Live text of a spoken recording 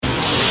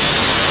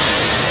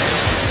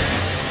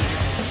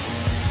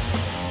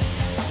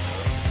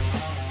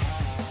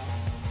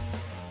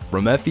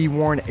From F.E.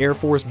 Warren Air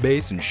Force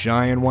Base in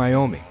Cheyenne,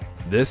 Wyoming,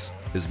 this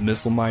is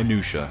Missile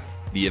Minutiae,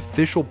 the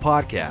official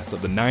podcast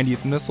of the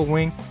 90th Missile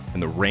Wing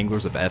and the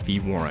Wranglers of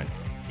F.E. Warren.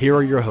 Here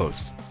are your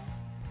hosts.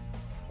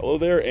 Hello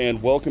there,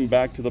 and welcome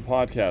back to the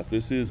podcast.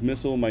 This is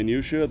Missile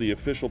Minutiae, the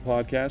official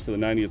podcast of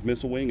the 90th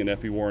Missile Wing and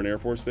F.E. Warren Air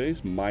Force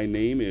Base. My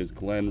name is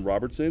Glenn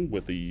Robertson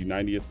with the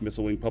 90th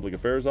Missile Wing Public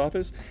Affairs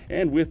Office,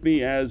 and with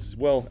me, as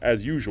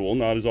usual,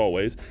 not as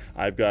always,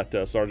 I've got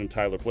Sergeant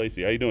Tyler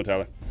Placey. How you doing,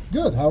 Tyler?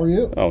 Good. How are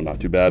you? Oh, not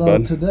too bad,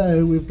 bud. So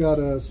today we've got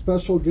a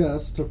special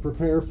guest to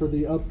prepare for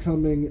the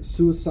upcoming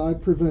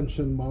Suicide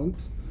Prevention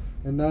Month,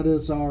 and that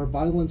is our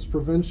Violence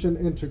Prevention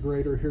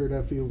Integrator here at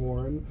F.E.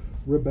 Warren,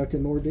 Rebecca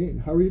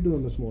Nordin. How are you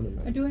doing this morning,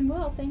 man? I'm doing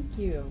well, thank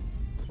you.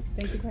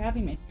 Thank you for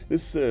having me.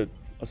 This is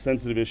a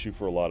sensitive issue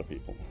for a lot of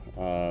people.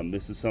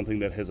 This is something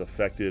that has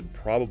affected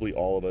probably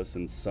all of us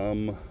in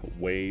some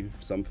way,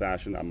 some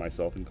fashion,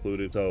 myself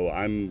included. So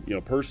I'm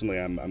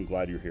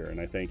glad you're here,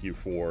 and I thank you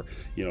for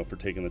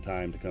taking the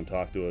time to come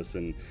talk to us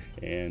and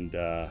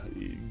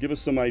give us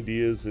some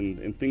ideas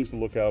and things to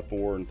look out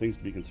for and things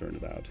to be concerned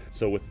about.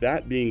 So with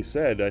that being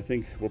said, I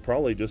think we'll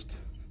probably just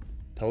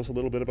tell us a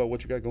little bit about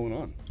what you got going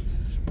on.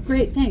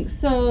 Great, thanks.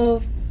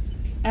 So,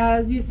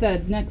 as you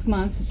said, next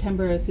month,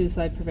 September is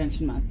Suicide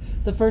Prevention Month.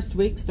 The first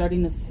week,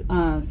 starting this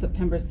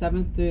September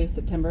 7th through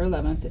September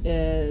 11th,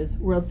 is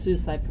World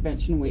Suicide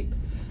Prevention Week.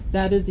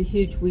 That is a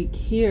huge week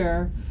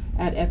here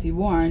at F.E.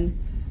 Warren.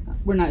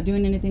 We're not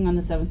doing anything on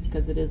the 7th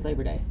because it is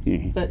Labor Day.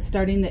 Mm-hmm. But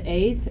starting the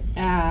 8th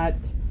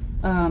at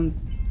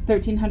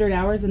 1300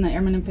 hours in the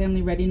Airmen and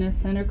Family Readiness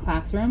Center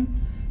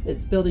classroom,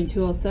 it's Building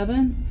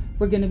 207,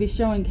 we're going to be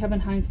showing Kevin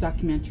Hines'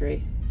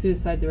 documentary,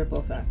 Suicide: The Ripple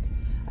Effect.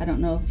 I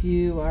don't know if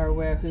you are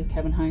aware who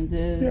Kevin Hines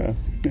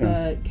is,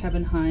 but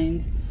Kevin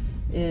Hines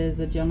is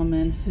a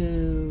gentleman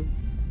who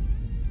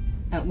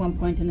at one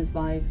point in his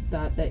life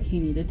thought that he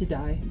needed to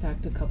die. In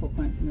fact, a couple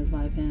points in his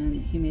life, and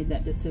he made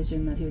that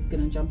decision that he was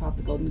going to jump off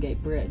the Golden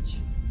Gate Bridge.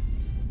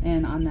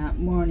 And on that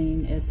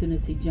morning, as soon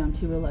as he jumped,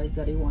 he realized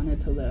that he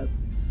wanted to live,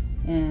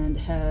 and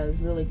has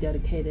really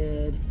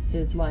dedicated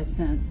his life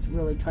since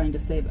really trying to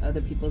save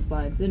other people's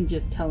lives and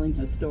just telling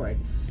his story.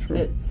 Sure.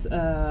 It's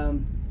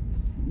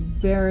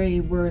very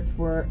worth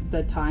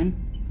the time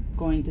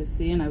going to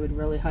see, and I would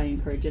really highly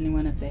encourage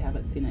anyone, if they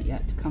haven't seen it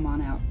yet, to come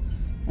on out.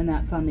 And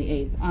that's on the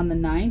 8th. On the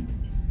 9th,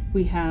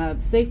 we have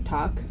Safe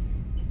Talk,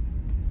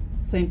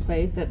 same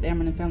place at the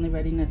Airmen and Family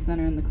Readiness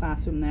Center in the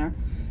classroom there.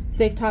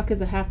 Safe Talk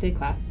is a half-day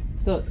class,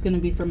 so it's going to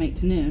be from 8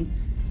 to noon.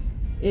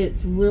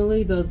 It's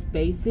really those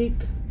basic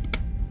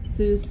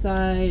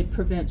suicide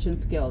prevention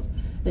skills.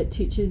 It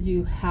teaches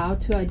you how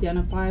to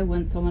identify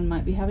when someone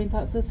might be having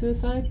thoughts of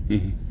suicide,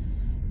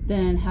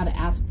 then how to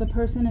ask the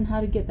person, and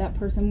how to get that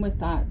person with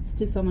thoughts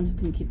to someone who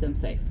can keep them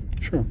safe.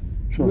 Sure.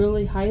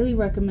 Really highly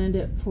recommend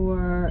it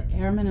for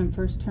airmen and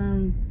first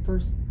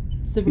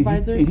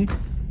supervisors,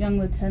 young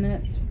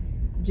lieutenants,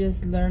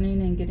 just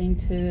learning and getting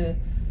to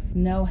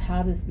know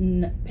how to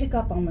pick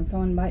up on when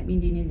someone might be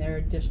needing their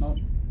additional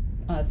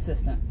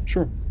assistance.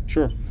 Sure.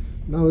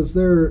 Now, is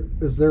there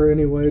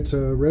any way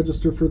to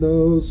register for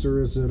those, or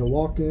is it a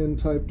walk-in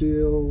type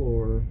deal,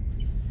 or?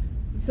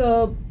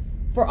 So,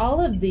 for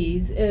all of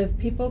these, if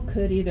people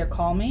could either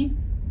call me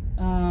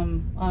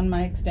on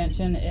my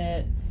extension,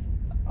 it's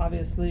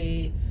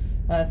obviously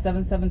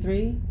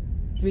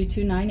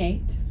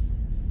 773-3298,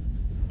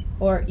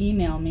 or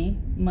email me.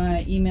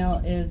 My email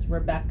is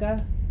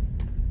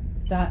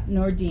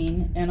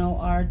rebecca.nordin,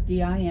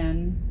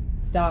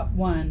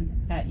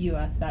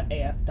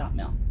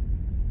 nordin.1@us.af.mil.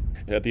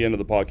 At the end of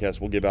the podcast,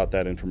 we'll give out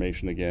that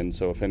information again.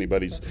 So if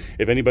anybody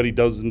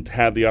doesn't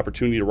have the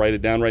opportunity to write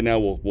it down right now,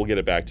 we'll get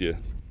it back to you.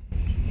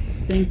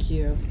 Thank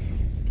you.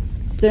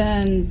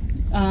 Then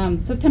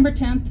September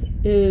 10th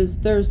is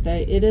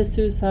Thursday. It is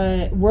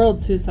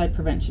World Suicide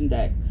Prevention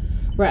Day.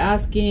 We're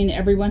asking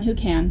everyone who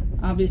can.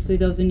 Obviously,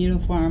 those in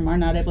uniform are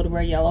not able to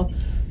wear yellow,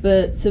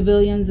 but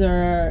civilians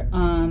are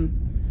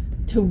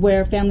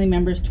family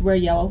members to wear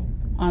yellow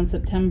on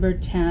September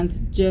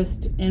 10th,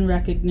 just in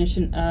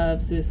recognition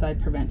of Suicide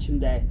Prevention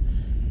Day.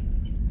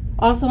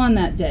 Also on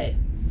that day,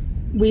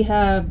 we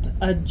have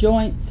a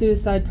Joint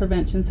Suicide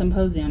Prevention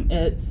Symposium.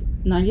 It's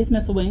 90th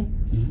Missile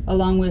Wing,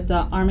 along with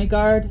the Army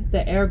Guard,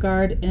 the Air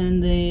Guard,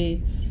 and the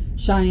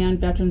Cheyenne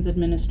Veterans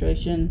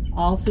Administration.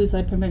 All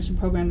suicide prevention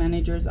program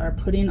managers are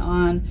putting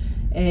on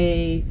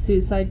a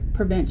suicide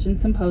prevention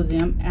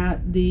symposium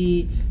at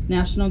the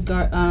National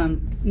Guard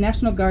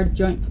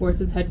Joint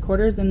Forces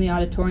headquarters in the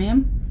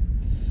auditorium.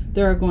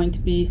 There are going to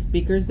be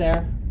speakers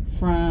there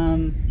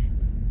from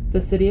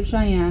the city of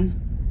Cheyenne,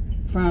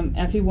 from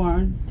F.E.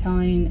 Warren,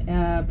 telling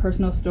a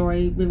personal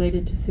story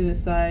related to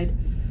suicide,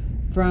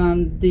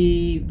 from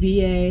the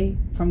VA,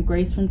 from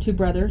Grace from Two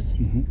Brothers,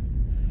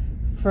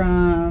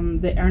 from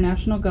the Air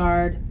National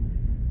Guard,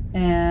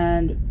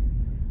 and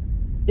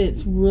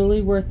it's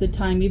really worth the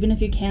time, even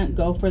if you can't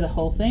go for the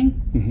whole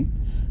thing,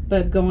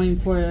 but going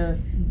for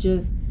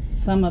just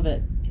some of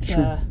it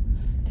to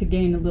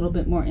gain a little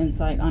bit more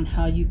insight on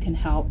how you can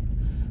help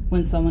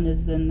when someone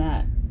is in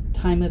that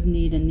time of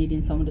need and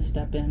needing someone to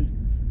step in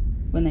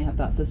when they have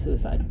thoughts of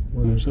suicide.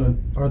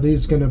 Are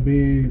these going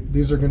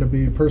to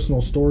be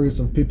personal stories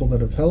of people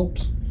that have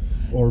helped,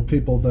 or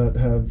people that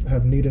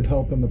have needed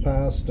help in the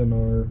past and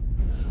are...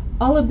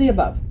 All of the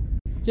above.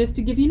 Just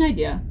to give you an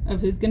idea of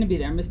who's going to be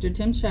there, Mr.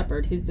 Tim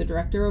Shepard, he's the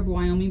director of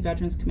Wyoming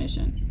Veterans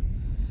Commission.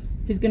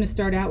 He's going to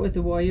start out with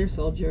the warrior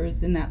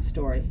soldiers in that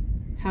story,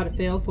 how to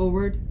fail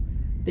forward,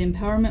 the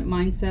empowerment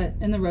mindset,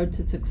 and the road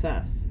to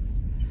success.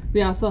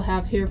 We also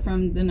have here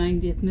from the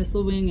 90th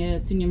Missile Wing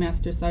is Senior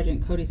Master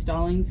Sergeant Cody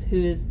Stallings, who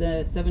is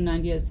the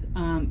 790th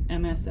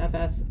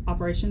MSFS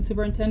Operations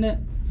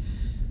Superintendent.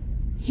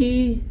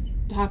 He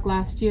talked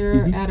last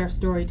year at our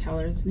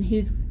storytellers, and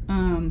he's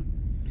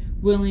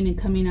willing and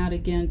coming out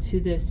again to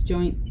this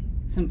Joint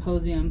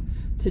Symposium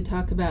to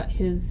talk about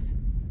his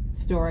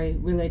story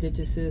related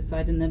to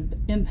suicide and the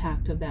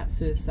impact of that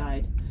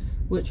suicide,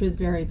 which was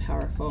very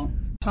powerful.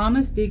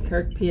 Thomas D.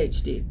 Kirk,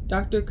 PhD.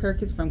 Dr.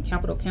 Kirk is from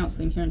Capital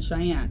Counseling here in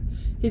Cheyenne.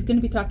 He's going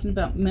to be talking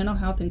about mental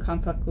health and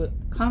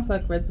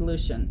conflict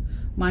resolution,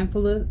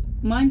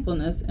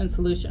 mindfulness, and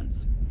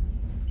solutions.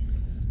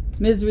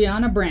 Ms.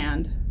 Rihanna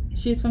Brand,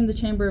 she's from the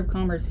Chamber of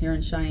Commerce here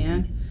in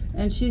Cheyenne,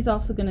 and she's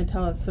also going to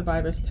tell us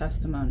survivors'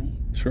 testimony.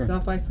 Sure.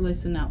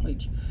 Self-isolation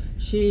outreach.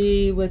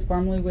 She was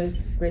formerly with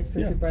Grace for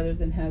Two Brothers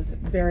and has a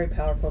very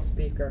powerful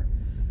speaker.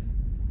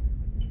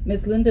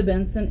 Ms. Linda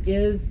Benson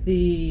is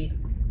the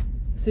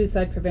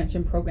Suicide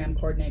Prevention Program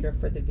Coordinator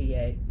for the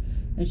VA,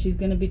 and she's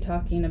going to be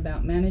talking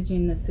about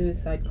managing the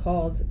suicide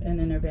calls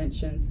and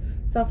interventions,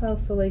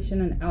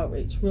 self-isolation and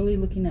outreach, really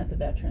looking at the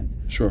veterans.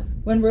 Sure.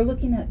 When we're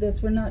looking at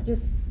this, we're not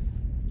just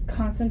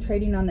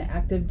concentrating on the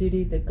active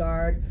duty, the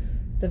guard,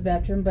 the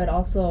veteran, but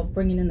also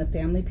bringing in the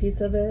family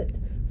piece of it.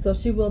 So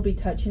she will be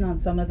touching on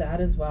some of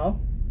that as well.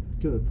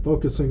 Good.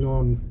 Focusing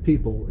on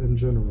people in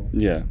general.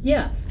 Yeah.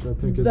 Yes. I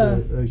think is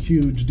a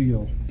huge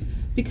deal.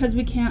 Because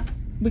we can't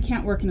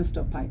work in a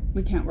stovepipe.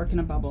 We can't work in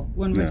a bubble.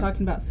 When we're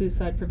talking about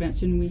suicide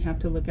prevention, we have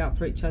to look out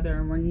for each other,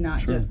 and we're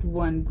not just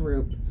one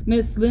group.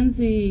 Miss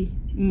Lindsay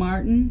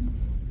Martin,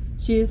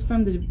 she is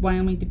from the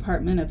Wyoming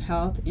Department of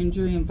Health,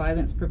 Injury, and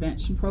Violence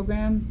Prevention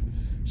Program.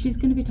 She's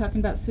going to be talking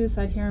about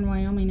suicide here in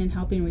Wyoming and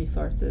helping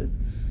resources.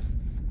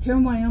 Here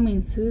in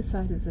Wyoming,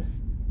 suicide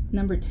is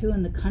number 2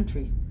 in the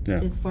country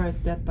as far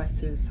as death by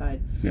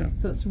suicide. Yeah.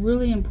 So it's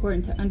really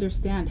important to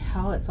understand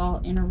how it's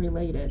all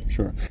interrelated.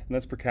 Sure. And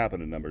that's per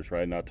capita numbers,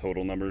 right? Not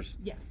total numbers?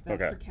 Yes,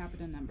 that's per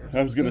capita numbers.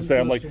 I was going to say,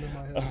 I'm like,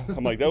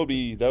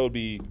 that would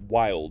be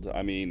wild.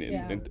 I mean,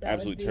 and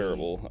absolutely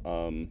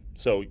terrible.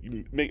 So,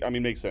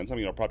 makes sense. I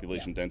mean, our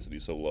population density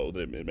is so low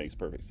that it makes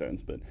perfect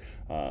sense. But,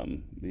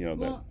 and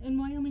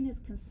Wyoming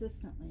is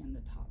consistently in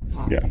the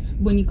top 5. Yeah.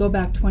 When you go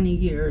back 20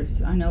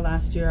 years, I know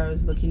last year I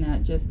was looking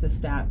at just the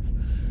stats.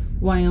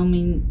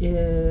 Wyoming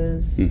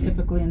is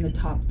typically in the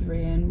top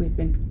 3, and we've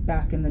been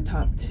back in the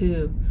top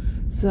 2.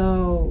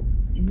 So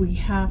we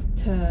have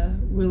to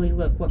really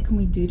look, what can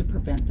we do to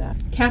prevent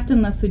that?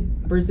 Captain Leslie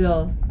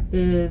Brazil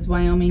is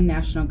Wyoming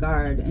National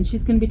Guard, and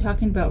she's going to be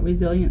talking about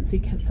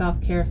resiliency,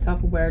 self-care,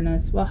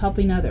 self-awareness while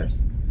helping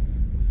others.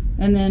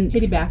 And then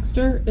Katie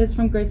Baxter is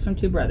from Grace from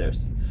Two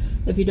Brothers.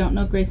 If you don't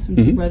know Grace from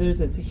Two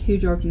Brothers, it's a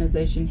huge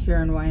organization here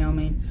in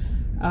Wyoming.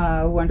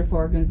 A wonderful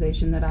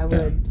organization that I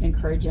would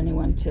encourage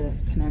anyone to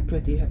connect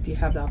with you if you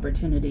have the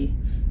opportunity.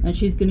 And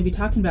she's going to be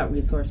talking about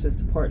resources,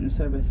 support, and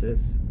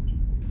services.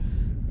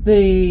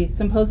 The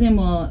symposium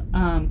will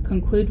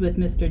conclude with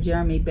Mr.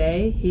 Jeremy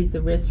Bay. He's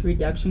the Risk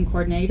Reduction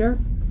Coordinator.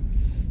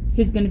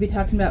 He's going to be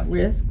talking about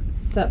risks,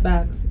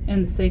 setbacks,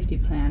 and the safety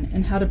plan,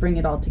 and how to bring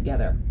it all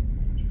together.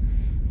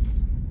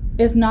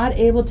 If not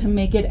able to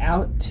make it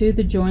out to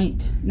the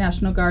Joint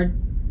National Guard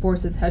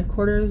Forces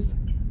headquarters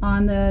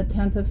on the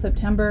 10th of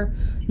September,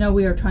 no,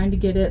 we are trying to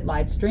get it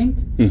live streamed,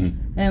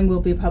 and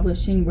we'll be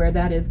publishing where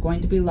that is going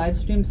to be live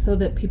streamed so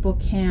that people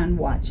can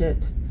watch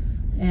it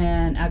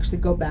and actually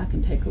go back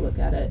and take a look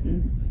at it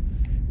and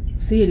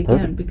see it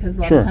again. Because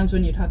a lot of times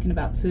when you're talking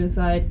about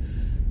suicide,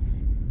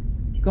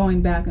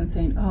 going back and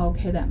saying, oh,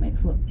 okay, that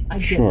makes I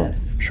get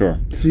this. Sure.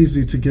 It's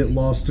easy to get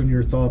lost in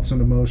your thoughts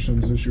and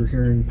emotions as you're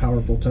hearing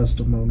powerful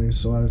testimonies.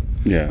 So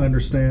I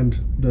understand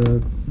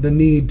the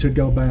need to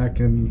go back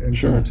and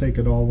kind of take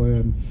it all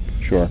in.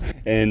 Sure.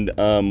 And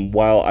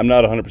while I'm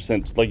not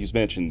 100%, like you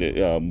mentioned,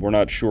 we're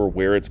not sure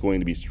where it's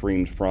going to be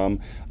streamed from,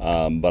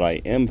 but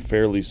I am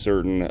fairly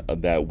certain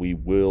that we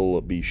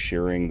will be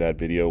sharing that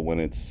video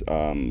when it's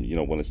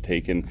when it's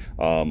taken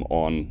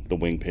on the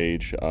wing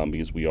page,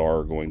 because we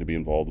are going to be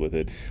involved with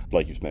it.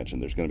 Like you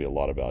mentioned, there's going to be a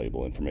lot of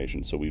valuable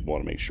information, so we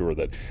want to make sure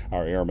that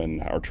our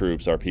airmen, our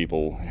troops, our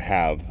people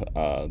have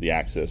the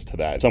access to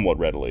that somewhat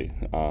readily.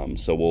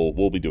 So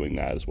we'll be doing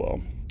that as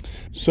well.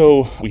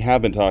 So we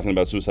have been talking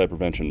about Suicide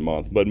Prevention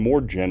Month, but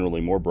more generally,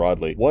 more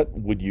broadly, what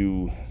would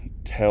you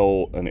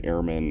tell an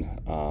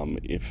airman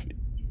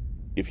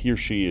if he or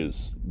she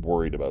is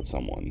worried about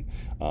someone?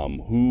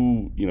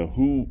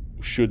 Who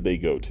should they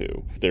go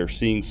to if they're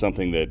seeing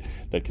something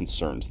that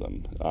concerns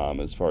them,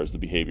 as far as the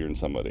behavior in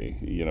somebody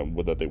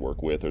that they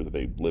work with or that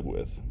they live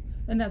with?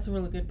 And that's a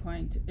really good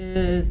point,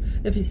 is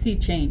if you see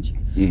change.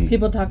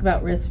 People talk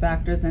about risk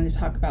factors and they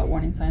talk about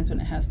warning signs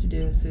when it has to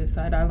do with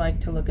suicide. I like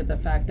to look at the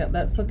fact that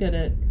let's look at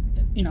it,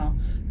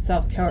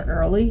 self-care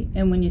early,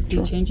 and when you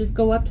see changes,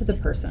 go up to the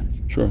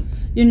person. Sure.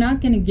 You're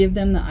not going to give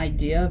them the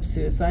idea of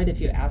suicide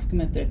if you ask them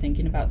if they're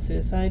thinking about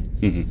suicide.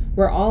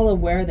 We're all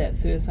aware that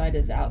suicide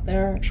is out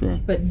there,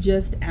 but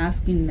just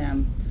asking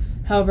them.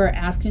 However,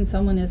 asking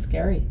someone is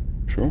scary.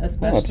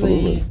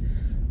 Especially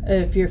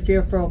if you're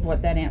fearful of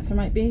what that answer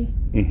might be.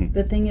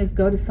 The thing is,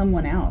 go to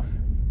someone else.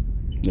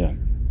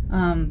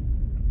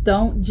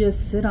 Don't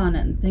just sit on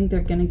it and think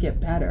they're going to get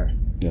better.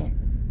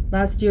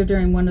 Last year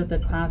during one of the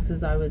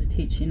classes I was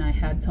teaching, I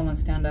had someone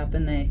stand up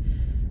and they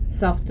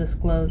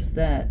self-disclosed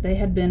that they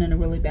had been in a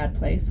really bad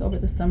place over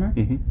the summer.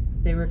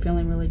 They were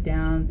feeling really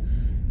down.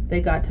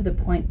 They got to the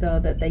point, though,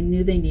 that they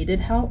knew they needed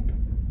help.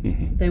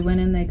 They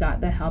went in, they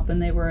got the help,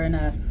 and they were in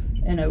a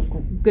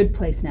good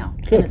place now,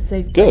 in a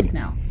safe place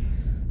now.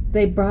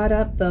 They brought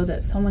up, though,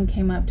 that someone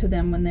came up to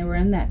them when they were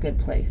in that good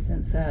place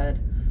and said,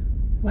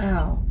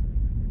 "Wow,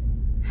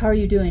 how are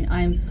you doing?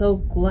 I am so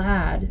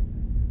glad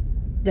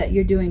that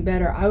you're doing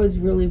better. I was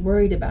really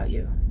worried about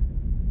you."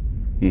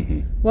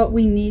 What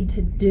we need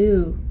to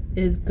do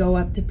is go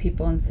up to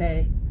people and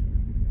say,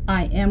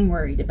 "I am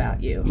worried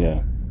about you."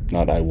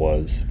 Not "I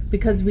was."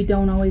 Because we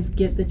don't always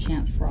get the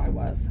chance for "I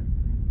was."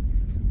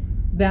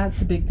 That's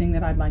the big thing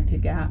that I'd like to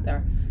get out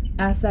there.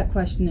 Ask that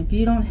question. If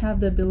you don't have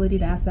the ability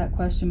to ask that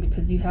question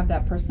because you have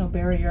that personal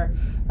barrier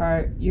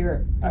or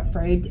you're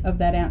afraid of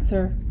that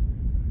answer,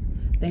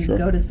 then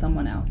go to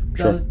someone else.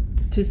 Go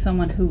to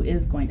someone who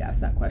is going to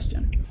ask that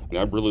question. And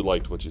I really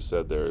liked what you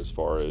said there as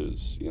far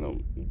as,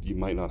 you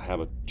might not have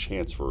a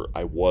chance for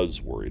 "I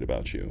was worried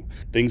about you."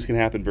 Things can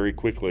happen very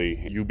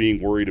quickly. You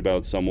being worried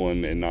about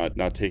someone and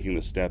not taking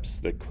the steps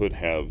that could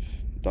have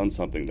done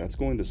something, that's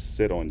going to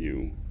sit on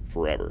you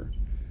forever.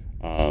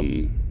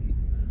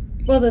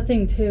 Well, the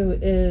thing, too,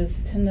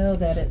 is to know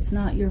that it's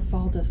not your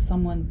fault if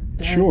someone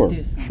does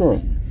do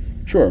something.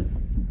 Sure.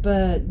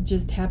 But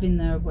just having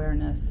the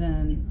awareness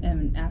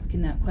and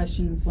asking that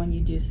question when you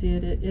do see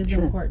it, it is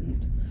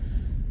important.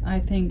 I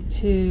think,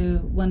 too,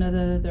 one of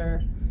the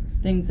other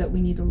things that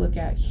we need to look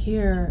at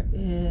here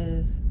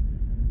is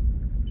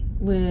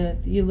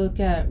you look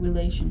at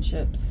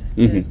relationships,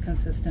 it has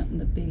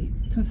consistently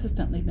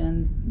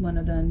been one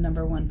of the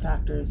number one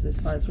factors as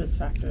far as risk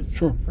factors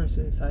for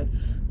suicide.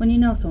 When you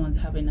know someone's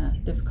having a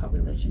difficult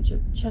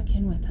relationship, check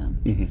in with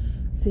them,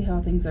 see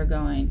how things are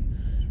going.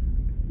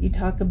 You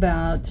talk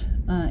about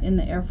in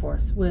the Air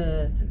Force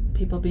with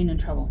people being in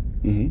trouble.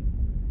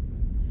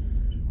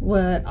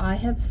 What I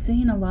have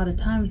seen a lot of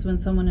times when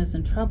someone is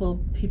in trouble,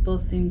 people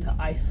seem to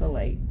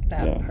isolate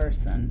that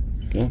person.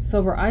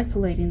 So we're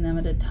isolating them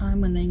at a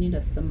time when they need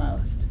us the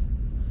most.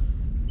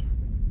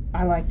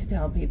 I like to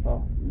tell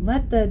people,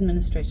 let the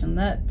administration,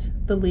 let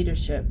the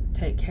leadership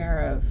take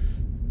care of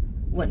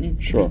what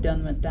needs to be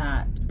done with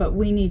that. But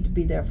we need to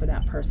be there for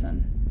that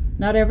person.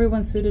 Not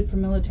everyone's suited for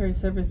military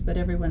service, but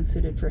everyone's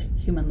suited for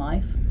human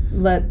life.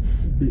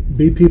 Let's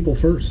be people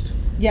first.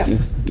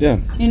 Yes.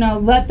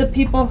 Let the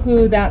people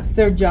who that's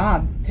their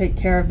job take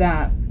care of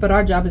that. But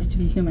our job is to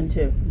be human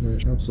too.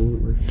 Right,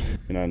 absolutely.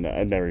 I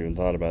never even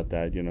thought about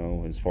that,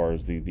 as far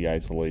as the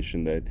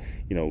isolation that,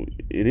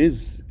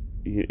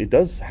 it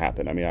does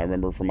happen. I mean, I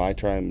remember from my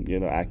time,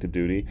 active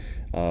duty,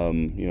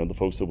 the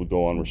folks that would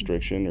go on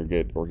restriction or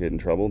get in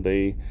trouble,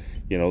 they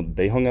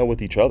hung out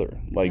with each other.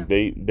 Like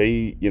they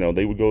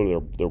would go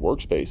to their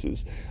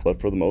workspaces,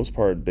 but for the most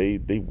part,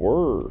 they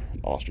were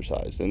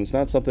ostracized. And it's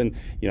not something,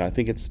 I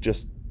think it's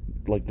just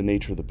like the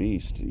nature of the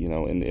beast,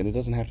 and it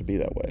doesn't have to be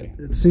that way.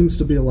 It seems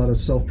to be a lot of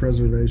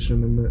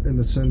self-preservation in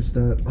the sense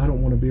that I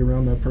don't want to be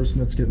around that person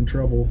that's getting in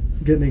trouble.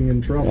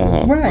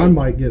 Right. I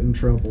might get in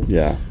trouble.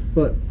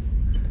 But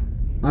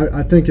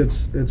I think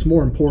it's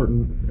more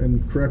important,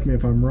 and correct me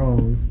if I'm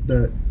wrong,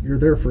 that you're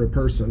there for a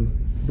person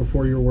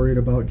before you're worried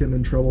about getting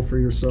in trouble for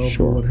yourself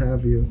or what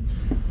have you.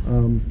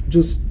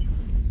 Just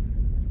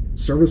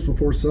service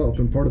before self,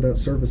 and part of that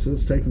service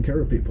is taking care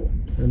of people,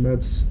 and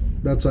that's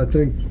I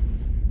think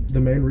the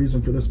main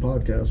reason for this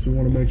podcast. We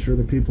want to make sure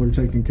that people are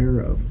taken care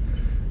of,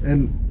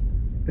 and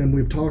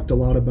we've talked a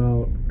lot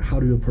about how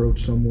to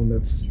approach someone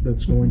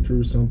that's going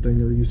through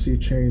something, or you see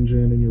change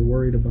in and you're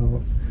worried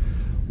about.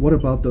 What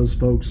about those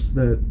folks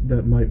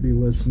that might be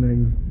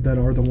listening that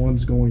are the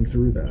ones going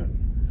through that?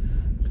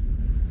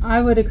 I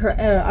would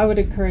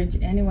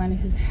encourage anyone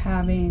who's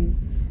having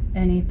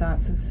any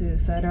thoughts of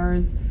suicide, or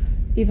is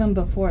even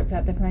before it's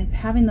at the place,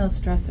 having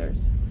those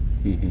stressors.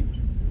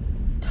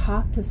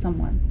 Talk to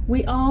someone.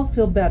 We all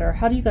feel better.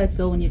 How do you guys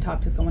feel when you talk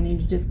to someone and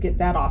you just get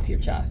that off your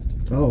chest?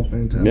 Oh,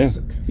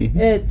 fantastic.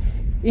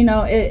 It's,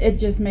 it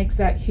just makes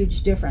that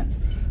huge difference.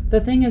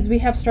 The thing is, we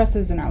have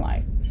stressors in our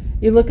life.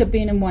 You look at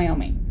being in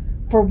Wyoming.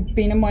 For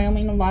being in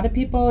Wyoming, a lot of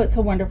people, it's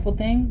a wonderful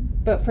thing.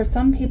 But for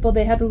some people,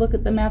 they had to look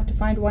at the map to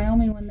find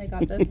Wyoming when they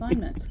got the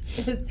assignment.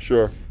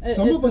 Sure.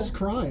 Some of us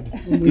cried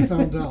when we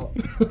found out.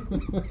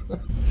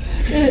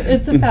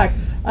 It's a fact.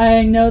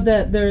 I know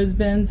that there's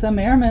been some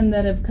airmen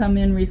that have come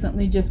in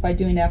recently just by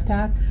doing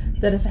FTAC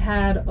that have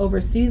had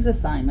overseas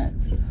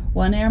assignments.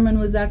 One airman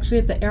was actually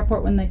at the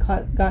airport when they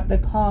got the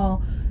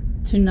call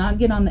to not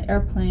get on the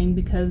airplane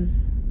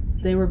because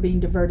they were being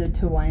diverted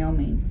to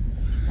Wyoming.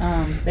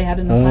 They had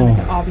an assignment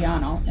to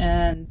Aviano,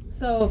 and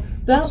so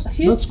that's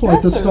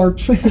quite the stark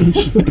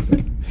change.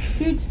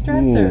 Huge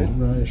stressors.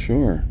 Ooh, right.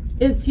 Sure.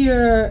 It's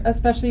your,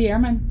 especially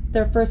airmen,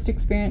 their first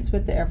experience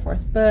with the Air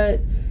Force,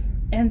 but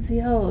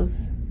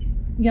NCOs,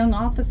 young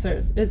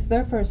officers, it's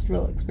their first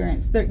real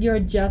experience. You're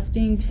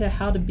adjusting to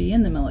how to be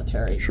in the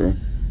military. Sure.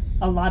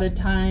 A lot of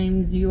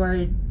times you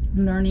are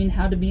learning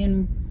how to be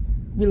in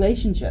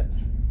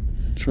relationships.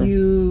 Sure.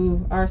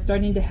 You are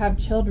starting to have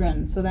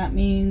children, so that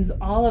means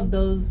all of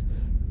those,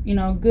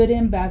 good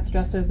and bad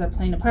stressors are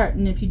playing a part.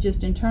 And if you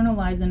just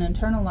internalize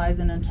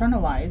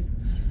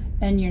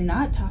and you're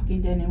not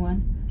talking to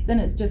anyone, then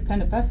it's just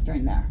kind of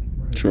festering there.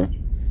 Sure.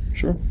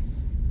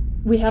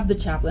 We have the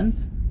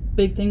chaplains.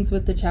 Big things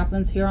with the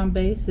chaplains here on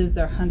base is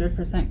they're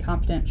 100%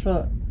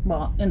 confidential.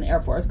 Well, in the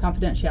Air Force,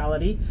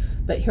 confidentiality,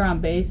 but here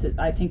on base,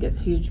 I think it's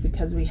huge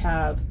because we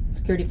have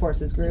Security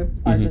Forces Group,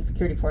 largest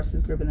Security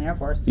Forces Group in the Air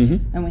Force,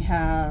 and we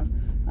have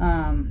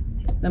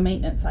the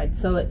maintenance side,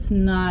 so it's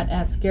not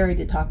as scary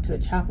to talk to a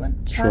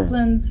chaplain. Sure.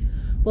 Chaplains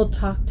will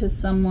talk to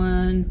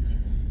someone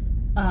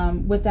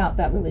without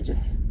that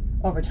religious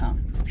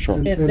overtone. Sure.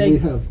 And we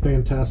have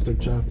fantastic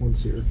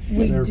chaplains here.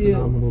 They're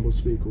phenomenal to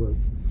speak with.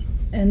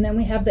 And then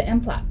we have the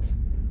MFLACs,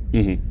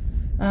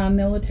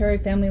 military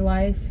family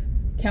life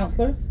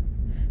counselors.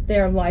 They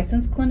are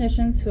licensed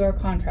clinicians who are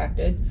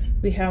contracted.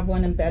 We have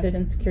one embedded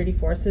in Security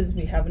Forces.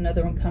 We have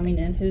another one coming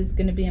in who's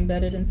going to be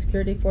embedded in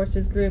Security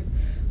Forces Group.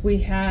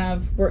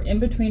 We're in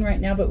between right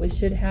now, but we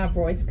should have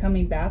Royce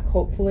coming back,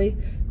 hopefully,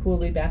 who will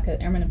be back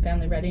at Airmen and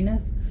Family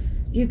Readiness.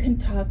 You can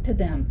talk to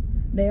them.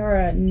 They are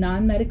a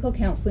non-medical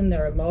counseling.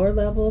 They're a lower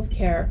level of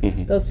care.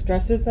 Those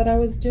stressors that I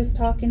was just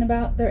talking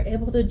about, they're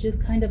able to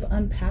just kind of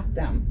unpack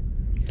them.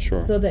 Sure.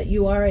 So that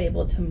you are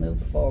able to move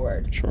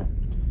forward. Sure.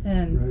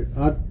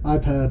 Right.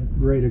 I've had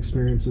great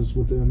experiences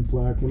with the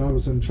MFLAC. When I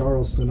was in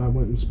Charleston, I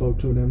went and spoke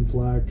to an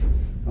MFLAC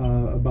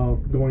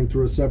about going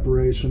through a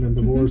separation and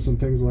divorce and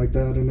things like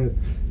that, and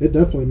it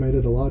definitely made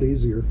it a lot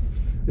easier.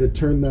 It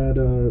turned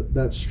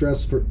that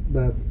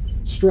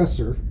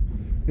stressor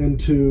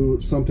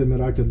into something that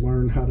I could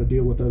learn how to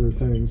deal with other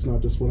things, not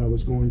just what I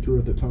was going through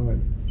at the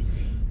time.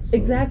 So.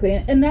 Exactly,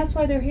 and that's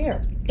why they're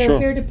here. They're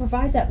here to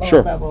provide that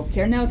lower level of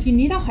care. Now, if you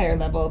need a higher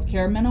level of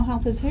care, mental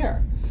health is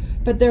here.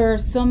 But there are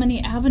so many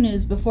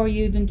avenues before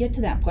you even get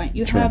to that point.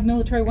 You have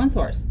Military One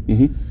Source,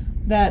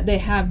 that they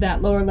have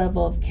that lower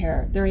level of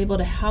care. They're able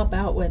to help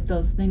out with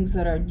those things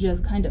that are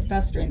just kind of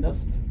festering,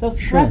 those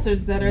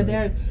stressors that are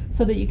there,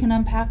 so that you can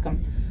unpack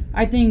them.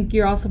 I think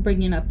you're also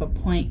bringing up a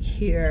point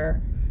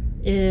here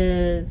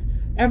is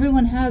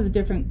everyone has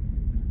different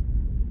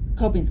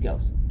coping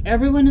skills.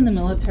 Everyone in the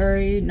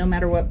military, no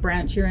matter what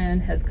branch you're in,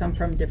 has come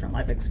from different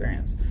life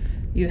experience.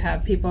 You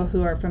have people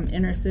who are from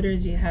inner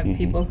cities. You have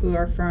people who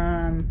are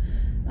from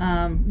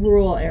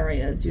rural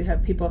areas. You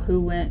have people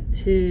who went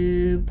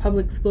to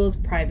public schools,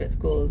 private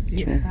schools.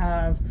 You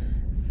have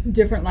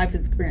different life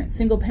experience.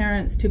 Single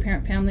parents,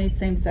 two-parent families,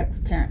 same-sex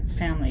parents,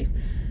 families.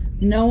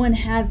 No one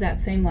has that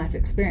same life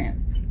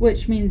experience,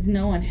 which means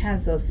no one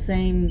has those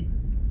same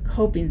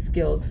coping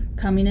skills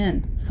coming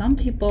in. Some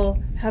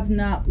people have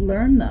not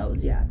learned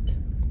those yet.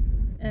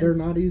 And they're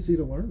not easy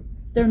to learn.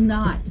 They're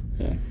not.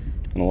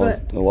 And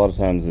a lot of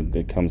times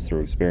it comes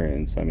through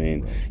experience. I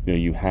mean,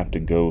 you have to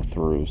go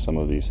through some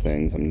of these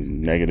things,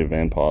 negative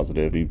and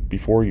positive,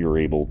 before you're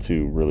able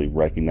to really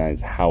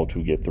recognize how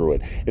to get through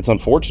it. It's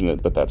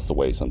unfortunate that that's the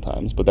way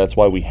sometimes, but that's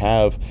why we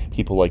have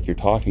people like you're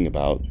talking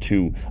about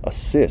to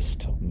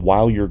assist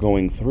while you're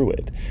going through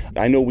it.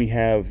 I know we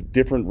have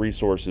different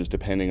resources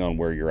depending on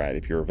where you're at.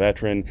 If you're a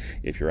veteran,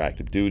 if you're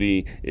active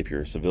duty, if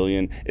you're a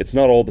civilian, it's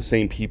not all the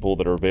same people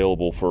that are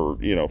available for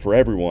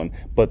everyone,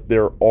 but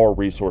there are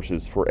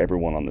resources for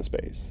everyone on this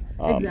base.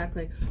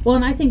 Exactly. Well,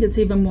 and I think it's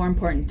even more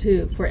important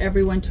too for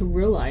everyone to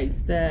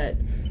realize that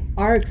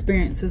our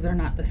experiences are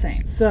not the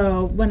same.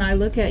 So when I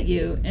look at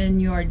you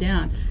and you're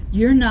down,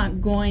 you're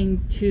not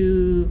going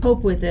to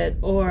cope with it,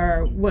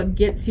 or what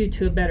gets you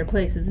to a better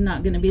place is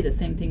not going to be the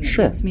same thing that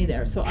gets me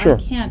there. So I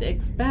can't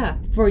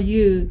expect for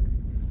you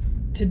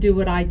to do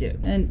what I do.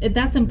 And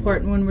that's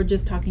important when we're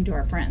just talking to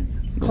our friends,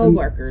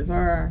 co-workers,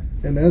 or...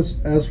 And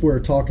as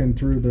we're talking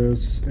through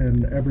this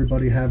and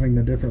everybody having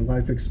the different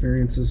life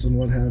experiences and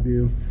what have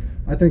you,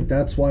 I think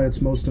that's why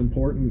it's most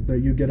important that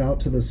you get out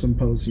to the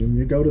symposium,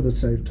 you go to the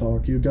Safe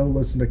Talk, you go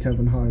listen to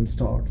Kevin Hines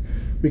talk,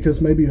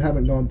 because maybe you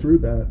haven't gone through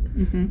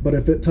that, but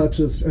if it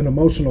touches an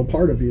emotional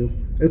part of you,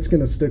 it's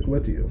going to stick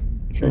with you,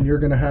 and you're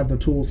going to have the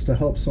tools to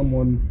help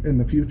someone in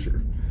the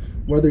future.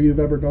 Whether you've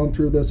ever gone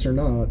through this or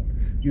not,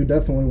 you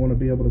definitely want to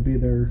be able to be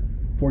there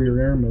for your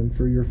airmen,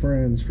 for your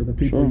friends, for the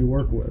people you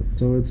work with.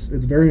 So it's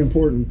very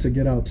important to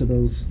get out to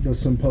the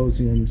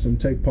symposiums and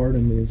take part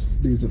in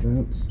these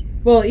events.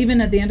 Well,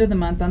 even at the end of the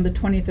month, on the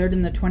 23rd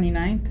and the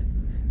 29th,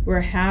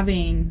 we're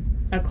having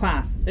a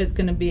class. It's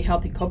going to be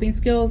healthy coping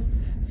skills,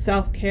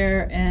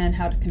 self-care, and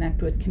how to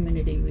connect with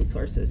community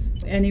resources.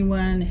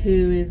 Anyone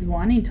who is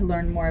wanting to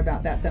learn more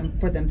about that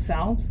for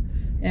themselves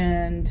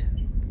and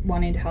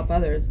wanting to help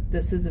others,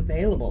 this is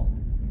available.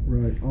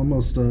 Right,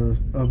 almost a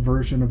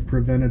version of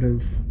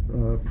preventative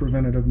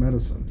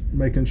medicine,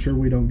 making sure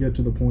we don't get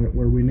to the point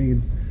where we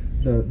need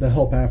the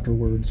help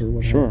afterwards or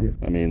what have you.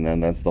 I mean,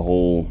 and that's the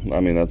whole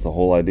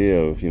idea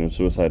of,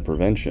 suicide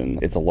prevention.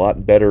 It's a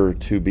lot better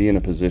to be in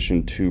a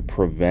position to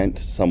prevent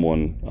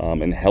someone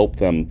and help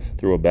them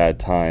through a bad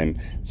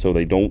time so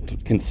they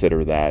don't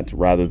consider that,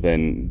 rather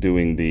than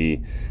doing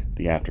the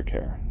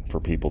aftercare for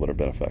people that have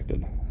been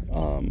affected.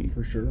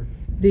 For sure.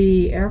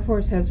 The Air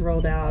Force has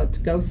rolled out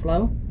Go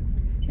Slow,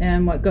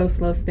 and what Go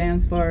Slow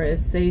stands for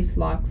is safes,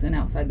 locks, and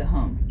outside the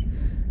home.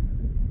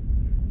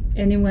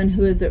 Anyone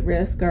who is at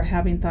risk or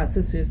having thoughts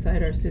of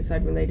suicide or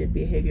suicide-related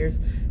behaviors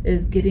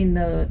is getting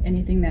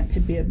anything that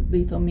could be a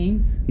lethal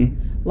means,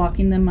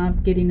 locking them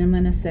up, getting them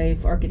in a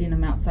safe, or getting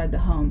them outside the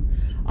home.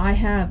 I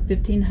have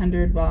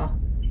about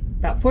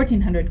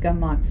 1,400 gun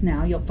locks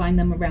now. You'll find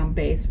them around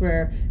base,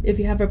 where if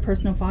you have a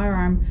personal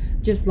firearm,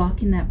 just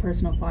locking that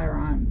personal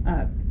firearm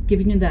up,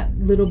 giving you that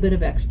little bit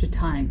of extra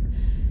time.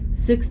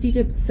 60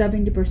 to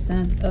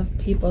 70% of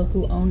people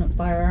who own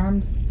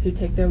firearms, who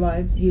take their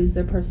lives, use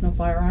their personal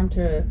firearm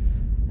to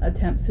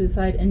attempt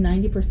suicide, and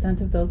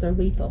 90% of those are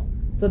lethal.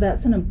 So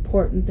that's an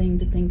important thing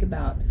to think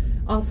about.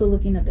 Also,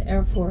 looking at the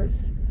Air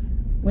Force,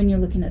 when you're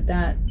looking at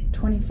that,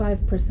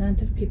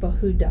 25% of people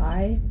who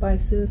die by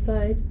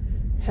suicide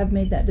have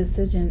made that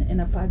decision in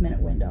a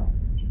 5-minute window.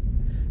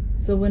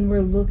 So when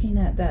we're looking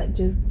at that,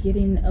 just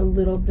getting a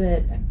little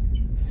bit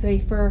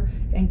safer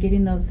and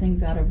getting those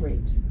things out of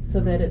reach, so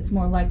that it's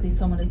more likely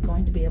someone is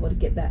going to be able to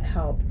get that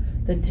help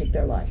than take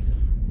their life.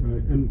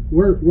 Right, and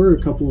where are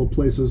a couple of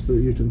places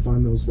that you can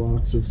find those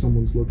locks if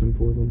someone's looking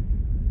for them?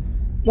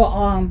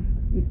 Well,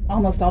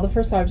 almost all the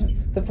first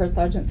sergeants. The first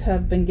sergeants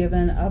have been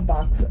given a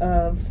box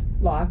of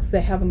locks.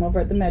 They have them over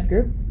at the med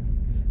group.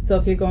 So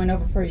if you're going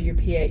over for your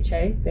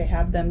PHA, they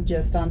have them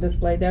just on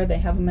display there. They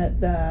have them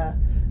at the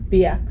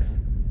BX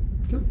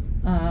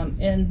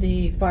in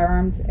the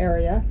firearms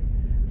area.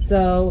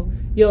 So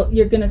you're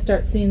going to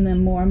start seeing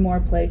them more and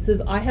more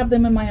places. I have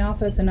them in my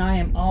office, and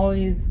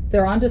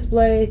they're on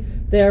display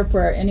there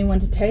for anyone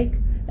to take.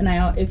 And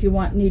if you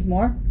need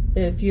more,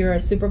 if you're a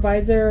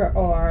supervisor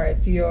or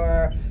if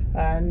you're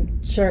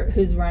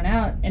who's run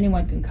out,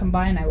 anyone can come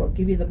by and I will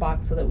give you the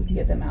box so that we can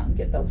get them out and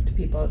get those to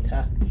people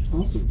to.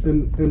 Awesome.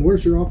 And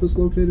where's your office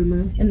located,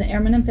 ma'am? In the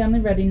Airmen and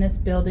Family Readiness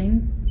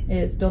building.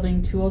 It's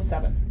building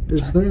 207.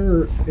 Is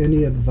there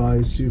any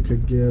advice you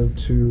could give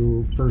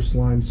to first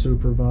line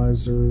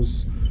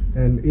supervisors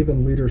and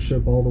even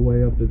leadership all the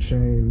way up the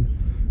chain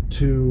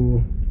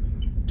to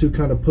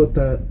kind of put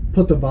the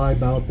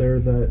vibe out there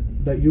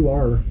that you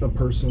are a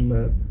person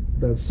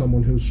that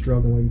someone who's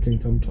struggling can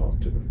come talk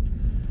to?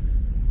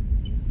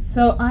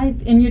 So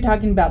and you're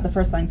talking about the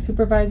first line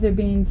supervisor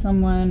being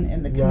someone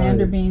and the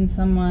commander being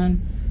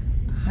someone.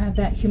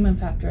 That human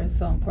factor is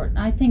so important.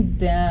 I think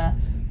the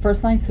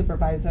first line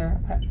supervisor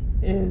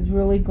is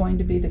really going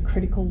to be the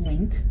critical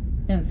link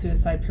in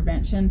suicide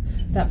prevention.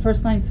 That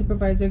first line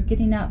supervisor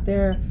getting out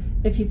there,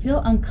 if you feel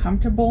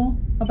uncomfortable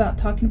about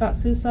talking about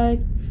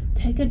suicide,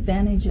 take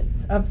advantage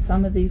of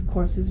some of these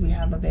courses we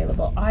have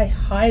available. I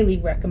highly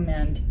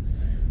recommend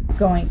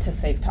going to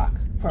Safe Talk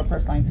for a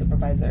first line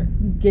supervisor,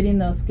 getting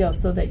those skills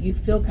so that you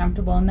feel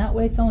comfortable, and that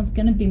way someone's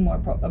going to be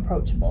more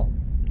approachable.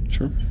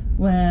 Sure.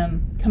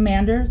 When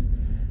commanders,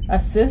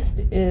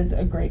 Assist is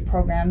a great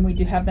program. We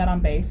do have that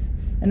on base,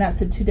 and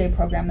that's a 2-day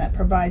program that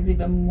provides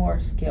even more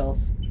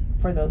skills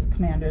for those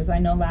commanders. I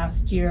know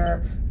last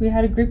year we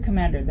had a group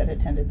commander that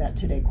attended that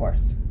 2-day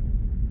course.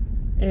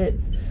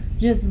 It's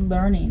just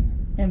learning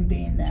and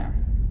being there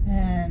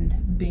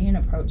and being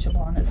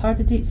approachable, and it's hard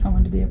to teach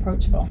someone to be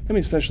approachable. I mean,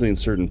 especially in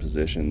certain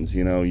positions,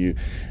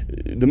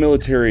 the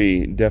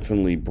military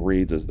definitely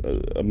breeds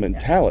a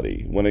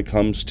mentality when it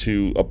comes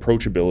to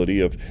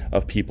approachability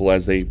of people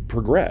as they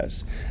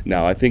progress.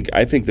 Now, I think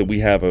that we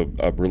have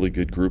a really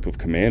good group of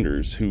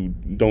commanders who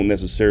don't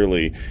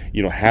necessarily,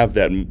 have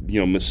that,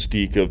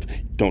 mystique of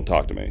don't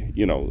talk to me.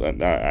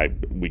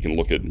 We can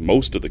look at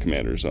most of the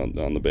commanders on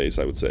the base,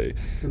 I would say.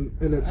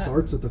 And it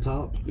starts at the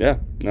top. Yeah,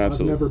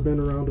 absolutely. I've never been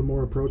around a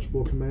more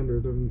approachable commander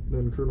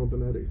than Colonel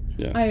Benetti.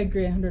 Yeah. I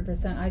agree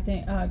 100%. I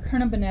think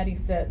Colonel Benetti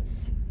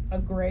sets a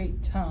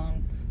great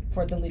tone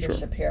for the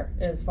leadership here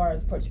as far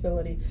as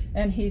approachability,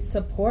 and he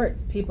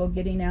supports people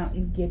getting out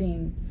and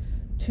getting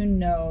to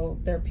know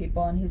their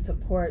people, and he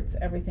supports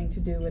everything to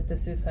do with the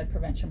suicide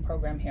prevention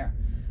program here.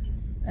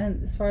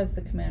 And as far as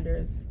the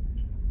commanders,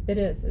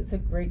 it's a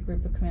great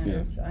group of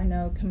commanders. I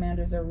know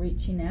commanders are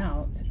reaching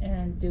out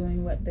and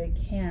doing what they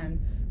can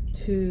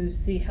to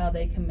see how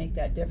they can make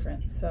that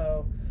difference.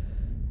 So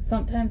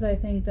sometimes I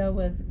think, though,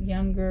 with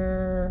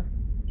younger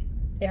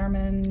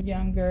airmen,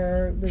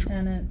 younger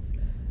lieutenants,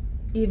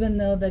 even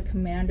though the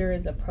commander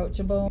is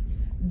approachable,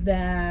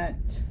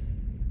 that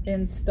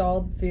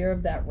installed fear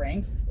of that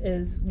rank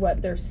is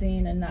what they're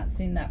seeing and not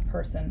seeing that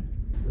person.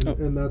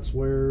 And that's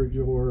where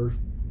your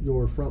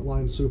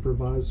frontline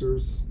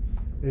supervisors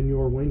and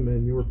your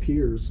wingmen, your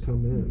peers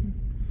come in.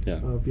 Yeah.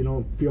 If you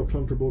don't feel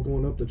comfortable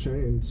going up the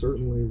chain,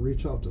 certainly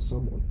reach out to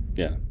someone.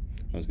 Yeah.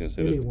 I was going to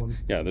say, anyone.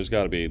 there's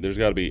got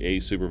to be a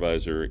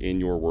supervisor in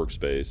your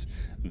workspace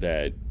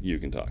that you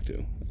can talk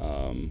to.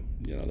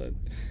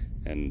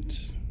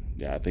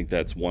 I think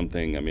that's one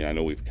thing. I mean, I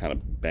know we've kind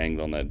of banged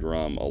on that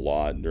drum a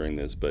lot during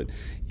this, but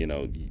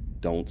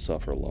don't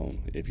suffer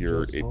alone. If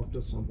you're just talk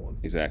to someone.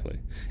 Exactly.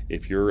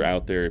 If you're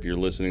out there, if you're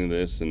listening to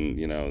this, and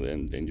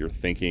and you're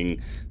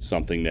thinking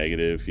something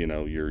negative,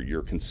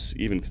 you're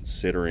even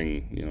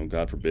considering,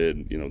 God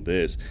forbid,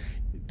 this,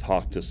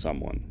 talk to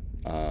someone.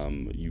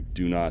 You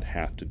do not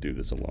have to do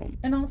this alone.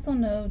 And also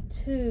know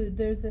too,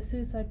 there's the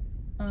suicide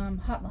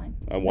hotline.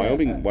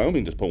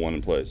 Wyoming just put one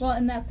in place. Well,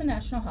 and that's the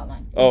national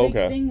hotline. Oh, the big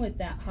okay. thing with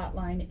that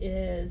hotline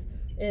is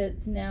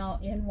it's now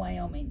in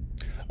Wyoming.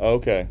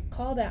 Okay.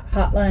 Call that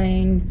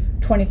hotline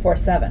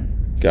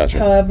 24/7. Gotcha.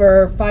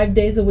 However, 5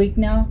 days a week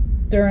now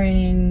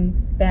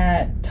during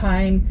that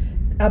time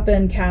up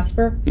in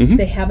Casper,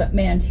 they have it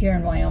manned here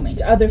in Wyoming.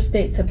 Other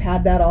states have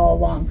had that all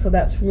along, so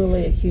that's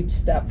really a huge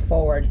step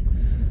forward.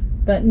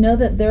 But know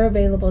that they're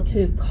available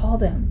too. Call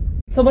them.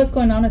 So what's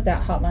going on at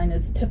that hotline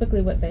is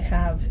typically what they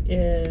have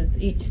is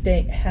each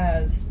state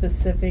has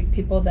specific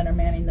people that are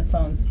manning the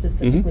phones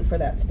specifically for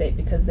that state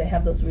because they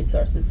have those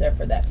resources there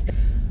for that state.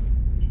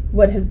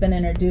 What has been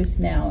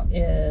introduced now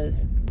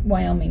is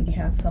Wyoming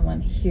has someone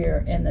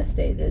here in the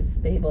state that is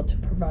able to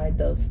provide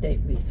those state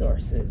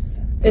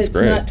resources. That's it's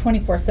great. not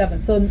 24/7.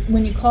 So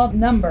when you call the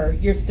number,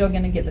 you're still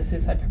going to get the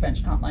suicide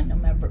prevention hotline. No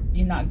matter,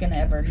 you're not going to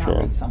ever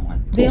not reach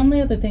someone. Cool. The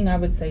only other thing I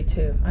would say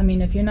too, I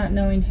mean, if you're not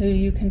knowing who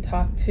you can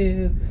talk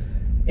to,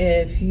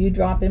 if you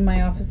drop in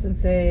my office and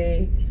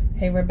say,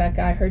 "Hey,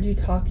 Rebecca, I heard you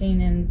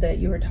talking and that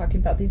you were talking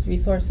about these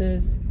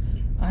resources.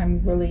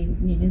 I'm really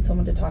needing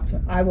someone to talk to,"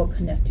 I will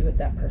connect you with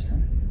that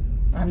person.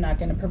 I'm not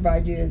going to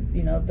provide you,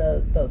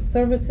 those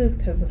services,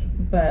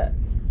 but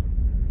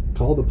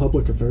call the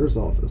public affairs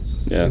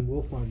office. Yeah. And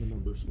we'll find the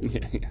numbers for you.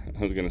 Yeah,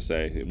 I was going to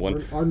say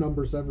our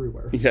number's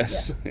everywhere.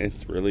 Yes,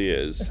 it really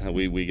is.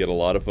 We get a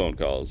lot of phone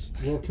calls.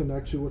 We'll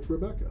connect you with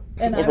Rebecca.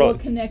 And I will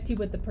connect you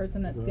with the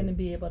person that's going to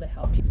be able to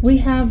help you. We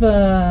have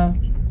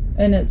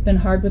and it's been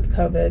hard with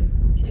COVID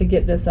to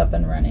get this up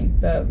and running,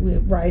 but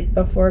right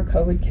before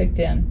COVID kicked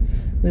in,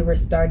 we were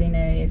starting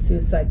a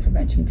suicide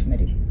prevention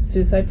committee.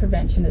 Suicide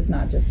prevention is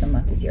not just a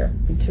month a year.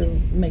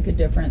 To make a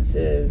difference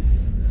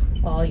is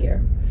all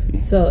year.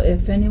 So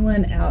if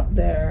anyone out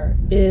there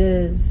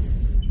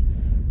is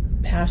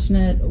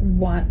passionate,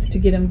 wants to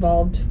get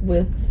involved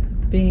with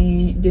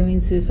doing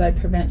suicide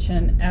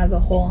prevention as a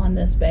whole on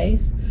this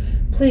base,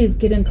 please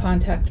get in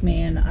contact with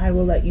me and I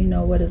will let you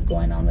know what is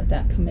going on with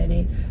that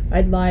committee.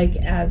 I'd like,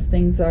 as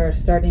things are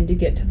starting to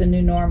get to the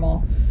new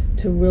normal,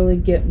 to really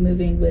get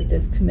moving with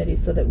this committee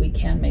so that we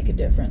can make a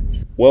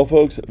difference. Well,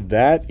 folks,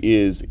 that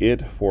is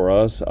it for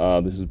us.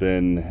 This has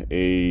been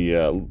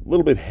a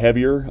little bit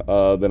heavier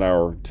than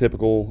our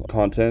typical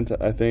content,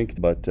 I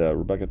think. But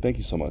Rebecca, thank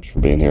you so much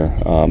for being here.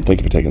 Thank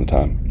you for taking the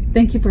time.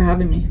 Thank you for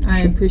having me.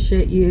 I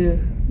appreciate you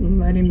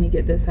letting me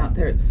get this out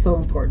there. It's so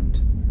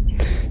important.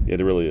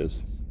 It really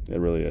is. It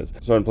really is.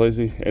 Sergeant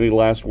Placey, any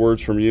last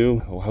words from you?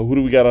 Who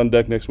do we got on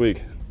deck next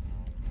week?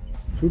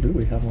 Who do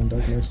we have on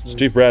deck next week?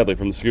 Chief Bradley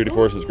from the Security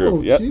Forces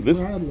Group. Yep, Chief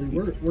Bradley.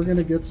 We're going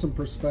to get some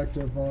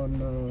perspective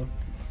on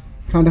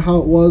kind of how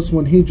it was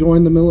when he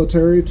joined the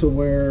military to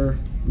where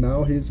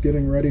now he's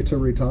getting ready to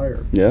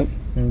retire. Yep.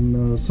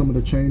 And some of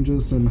the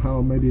changes and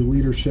how maybe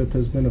leadership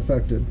has been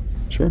affected.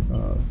 Sure.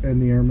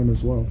 And the airmen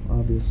as well,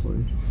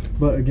 obviously.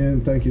 But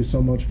again, thank you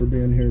so much for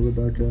being here,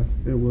 Rebecca.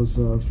 It was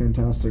a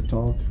fantastic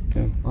talk.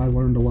 Yeah. I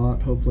learned a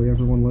lot. Hopefully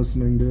everyone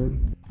listening did.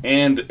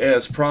 And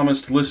as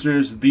promised,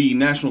 listeners, the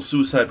National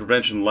Suicide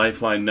Prevention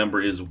Lifeline number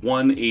is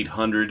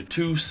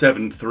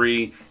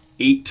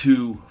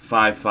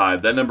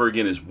 1-800-273-8255. That number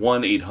again is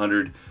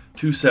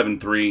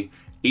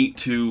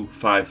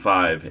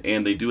 1-800-273-8255.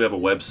 And they do have a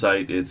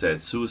website. It's at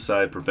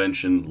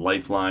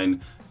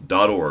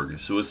suicidepreventionlifeline.org.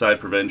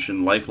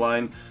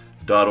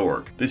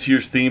 Suicidepreventionlifeline.org. This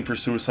year's theme for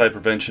Suicide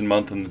Prevention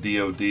Month in the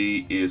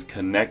DoD is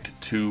Connect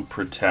to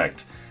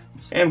Protect.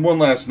 And one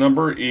last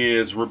number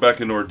is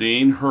Rebecca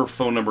Nordin. Her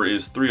phone number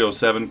is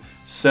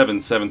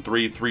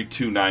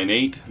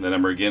 307-773-3298. The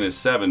number again is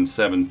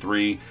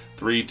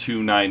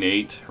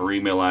 773-3298. Her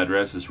email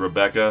address is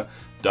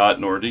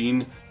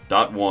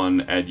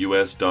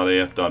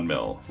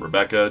rebecca.nordin.1@us.af.mil.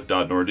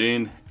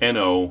 Rebecca.nordin,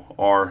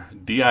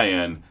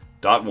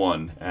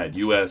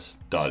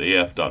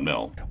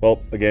 NORDIN.1@us.af.mil.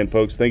 Well, again,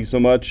 folks, thank you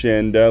so much,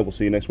 and we'll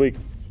see you next week.